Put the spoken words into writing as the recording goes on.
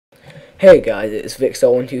Hey guys, it's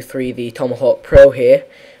Vikkstar123, the Tomahawk Pro here,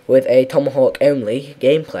 with a Tomahawk only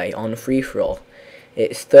gameplay on free-for-all.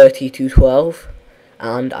 It's 30-12,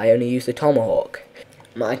 and I only use the Tomahawk.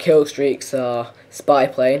 My kill streaks are Spy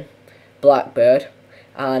Plane, Blackbird,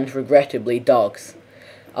 and regrettably dogs.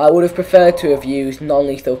 I would have preferred to have used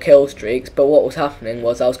non-lethal kill streaks, but what was happening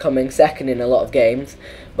was I was coming second in a lot of games,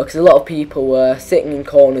 because a lot of people were sitting in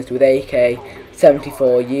corners with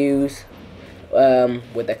AK-74Us,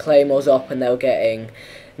 with their claymores up, and they were getting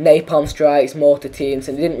napalm strikes, mortar teams,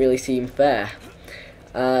 and it didn't really seem fair.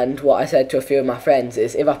 And what I said to a few of my friends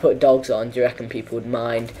is, if I put dogs on, do you reckon people would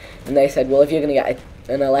mind? And they said, well, if you're going to get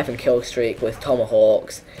an 11 kill streak with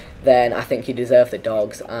Tomahawks, then I think you deserve the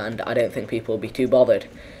dogs, and I don't think people will be too bothered.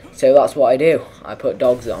 So that's what I do, I put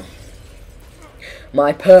dogs on.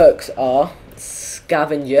 My perks are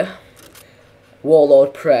Scavenger,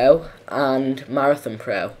 Warlord Pro, and Marathon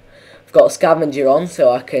Pro. I've got a Scavenger on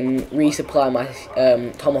so I can resupply my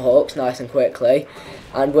Tomahawks nice and quickly,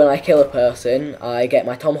 and when I kill a person I get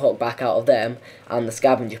my Tomahawk back out of them and the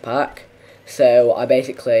Scavenger pack, so I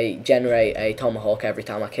basically generate a Tomahawk every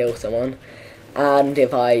time I kill someone, and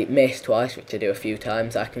if I miss twice, which I do a few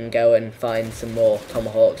times, I can go and find some more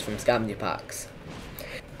Tomahawks from Scavenger packs.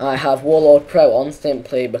 I have Warlord Pro on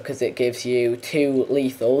simply because it gives you 2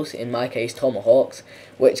 lethals, in my case Tomahawks,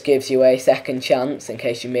 which gives you a second chance in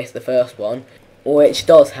case you miss the first one, which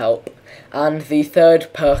does help. And the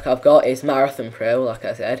third perk I've got is Marathon Pro, like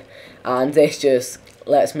I said, and this just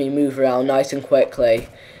lets me move around nice and quickly.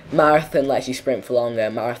 Marathon lets you sprint for longer,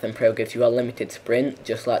 Marathon Pro gives you a limited sprint,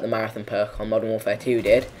 just like the Marathon perk on Modern Warfare 2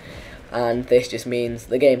 did, and this just means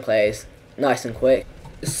the gameplay is nice and quick.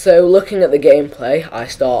 So looking at the gameplay, I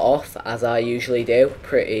start off, as I usually do,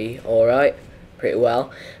 pretty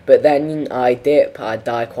well, but then I dip, I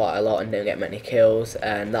die quite a lot and don't get many kills,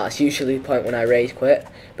 and that's usually the point when I rage quit,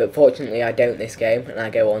 but fortunately I don't this game, and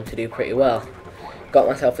I go on to do pretty well. Got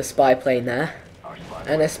myself a Spy Plane there,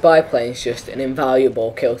 and a Spy Plane is just an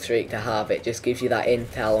invaluable kill streak to have. It just gives you that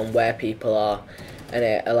intel on where people are, and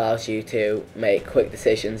it allows you to make quick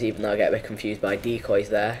decisions, even though I get a bit confused by decoys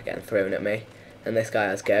there, getting thrown at me. And this guy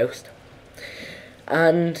has Ghost.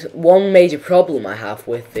 And one major problem I have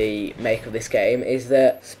with the make of this game is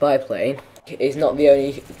that Spy Plane is not the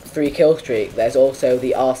only 3 kill streak, there's also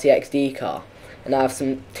the RCXD car, and I have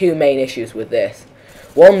 2 main issues with this.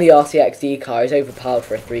 One, the RCXD car is overpowered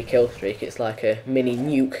for a 3 kill streak, it's like a mini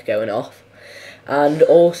nuke going off, and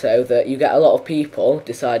also that you get a lot of people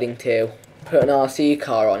deciding to put an RC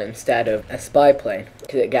car on instead of a Spy Plane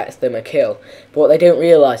because it gets them a kill. But what they don't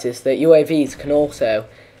realise is that UAVs can also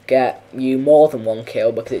get you more than 1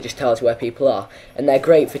 kill because it just tells you where people are, and they're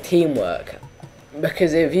great for teamwork,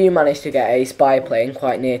 because if you manage to get a Spy Plane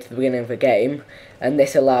quite near to the beginning of a game, and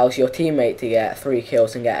this allows your teammate to get 3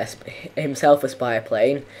 kills and get himself a Spy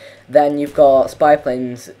Plane, then you've got Spy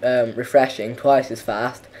Planes refreshing twice as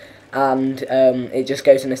fast, and it just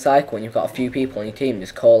goes in a cycle, and you've got a few people on your team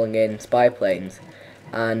just calling in Spy Planes,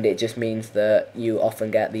 and it just means that you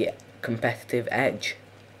often get the competitive edge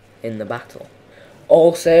in the battle.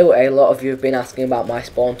 Also, a lot of you have been asking about my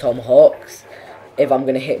spawn Tomahawks, if I'm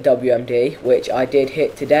going to hit WMD, which I did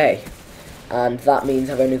hit today, and that means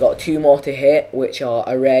I've only got 2 more to hit, which are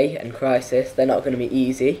Array and Crisis. They're not going to be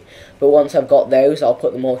easy, but once I've got those, I'll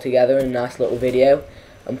put them all together in a nice little video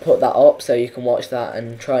and put that up so you can watch that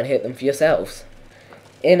and try and hit them for yourselves.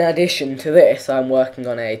 In addition to this, I'm working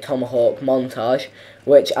on a Tomahawk montage,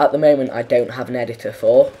 which at the moment I don't have an editor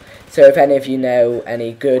for, so if any of you know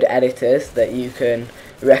any good editors that you can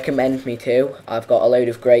recommend me to, I've got a load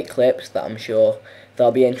of great clips that I'm sure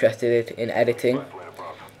they'll be interested in editing.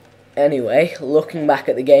 Anyway, looking back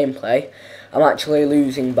at the gameplay, I'm actually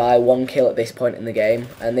losing by 1 kill at this point in the game,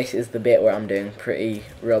 and this is the bit where I'm doing pretty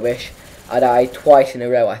rubbish. I died twice in a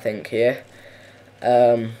row, I think, here,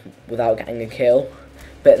 without getting a kill.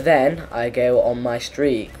 But then I go on my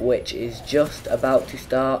streak, which is just about to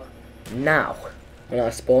start now, when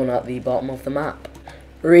I spawn at the bottom of the map.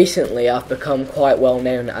 Recently I've become quite well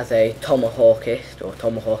known as a Tomahawkist, or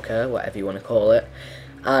Tomahawker, whatever you want to call it,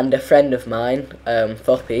 and a friend of mine,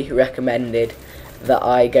 Fuppy, recommended that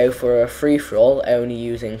I go for a free-for-all only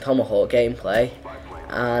using Tomahawk gameplay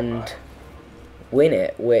and win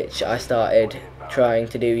it, which I started trying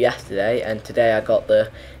to do yesterday, and today I got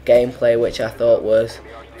the gameplay which I thought was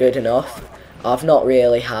good enough. I've not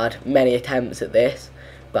really had many attempts at this,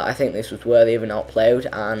 but I think this was worthy of an upload,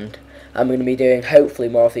 and I'm going to be doing hopefully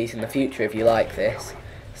more of these in the future if you like this.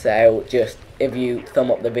 So just, if you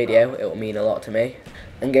thumb up the video, it will mean a lot to me,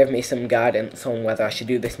 and give me some guidance on whether I should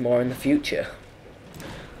do this more in the future.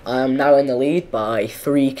 I am now in the lead by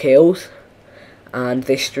 3 kills, and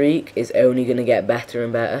this streak is only going to get better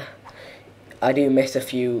and better. I do miss a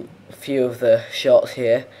few of the shots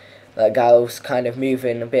here. That guy was kind of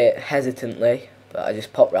moving a bit hesitantly, but I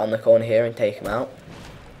just pop round the corner here and take him out.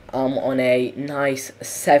 I'm on a nice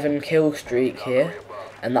 7 kill streak here,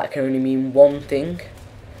 and that can only mean one thing.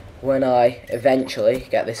 When I eventually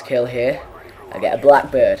get this kill here, I get a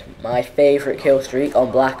blackbird, my favourite kill streak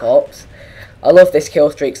on Black Ops. I love this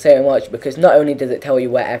kill streak so much because not only does it tell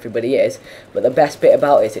you where everybody is, but the best bit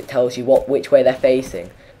about it is it tells you which way they're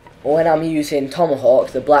facing. When I'm using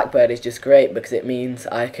Tomahawk, the blackbird is just great because it means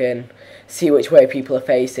I can see which way people are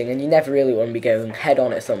facing, and you never really want to be going head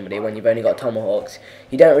on at somebody when you've only got Tomahawks.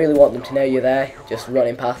 You don't really want them to know you're there, just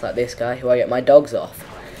running past like this guy who I get my dogs off.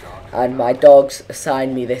 And my dogs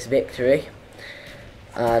assigned me this victory,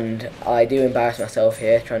 and I do embarrass myself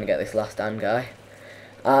here trying to get this last stand guy.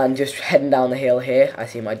 And just heading down the hill here, I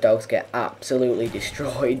see my dogs get absolutely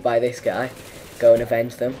destroyed by this guy. Go and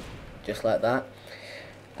avenge them, just like that.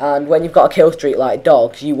 And when you've got a kill streak like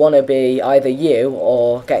dogs, you want to be either you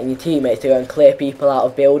or getting your teammates to go and clear people out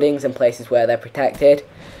of buildings and places where they're protected,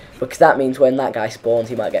 because that means when that guy spawns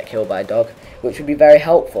he might get killed by a dog, which would be very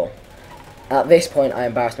helpful. At this point I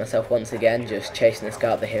embarrassed myself once again, just chasing this guy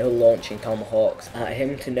up the hill, launching Tomahawks at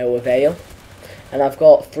him to no avail. And I've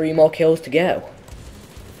got 3 more kills to go.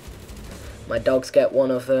 My dogs get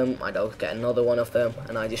one of them, my dogs get another one of them,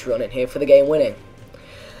 and I just run in here for the game winning.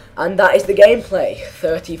 And that is the gameplay.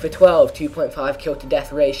 30 for 12, 2.5 kill to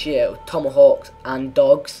death ratio, Tomahawks and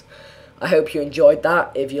dogs. I hope you enjoyed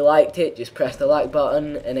that. If you liked it, just press the like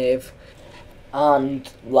button,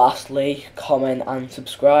 and lastly, comment and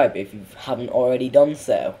subscribe if you haven't already done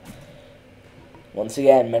so. Once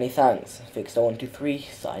again, many thanks.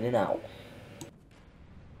 Vikkstar123 signing out.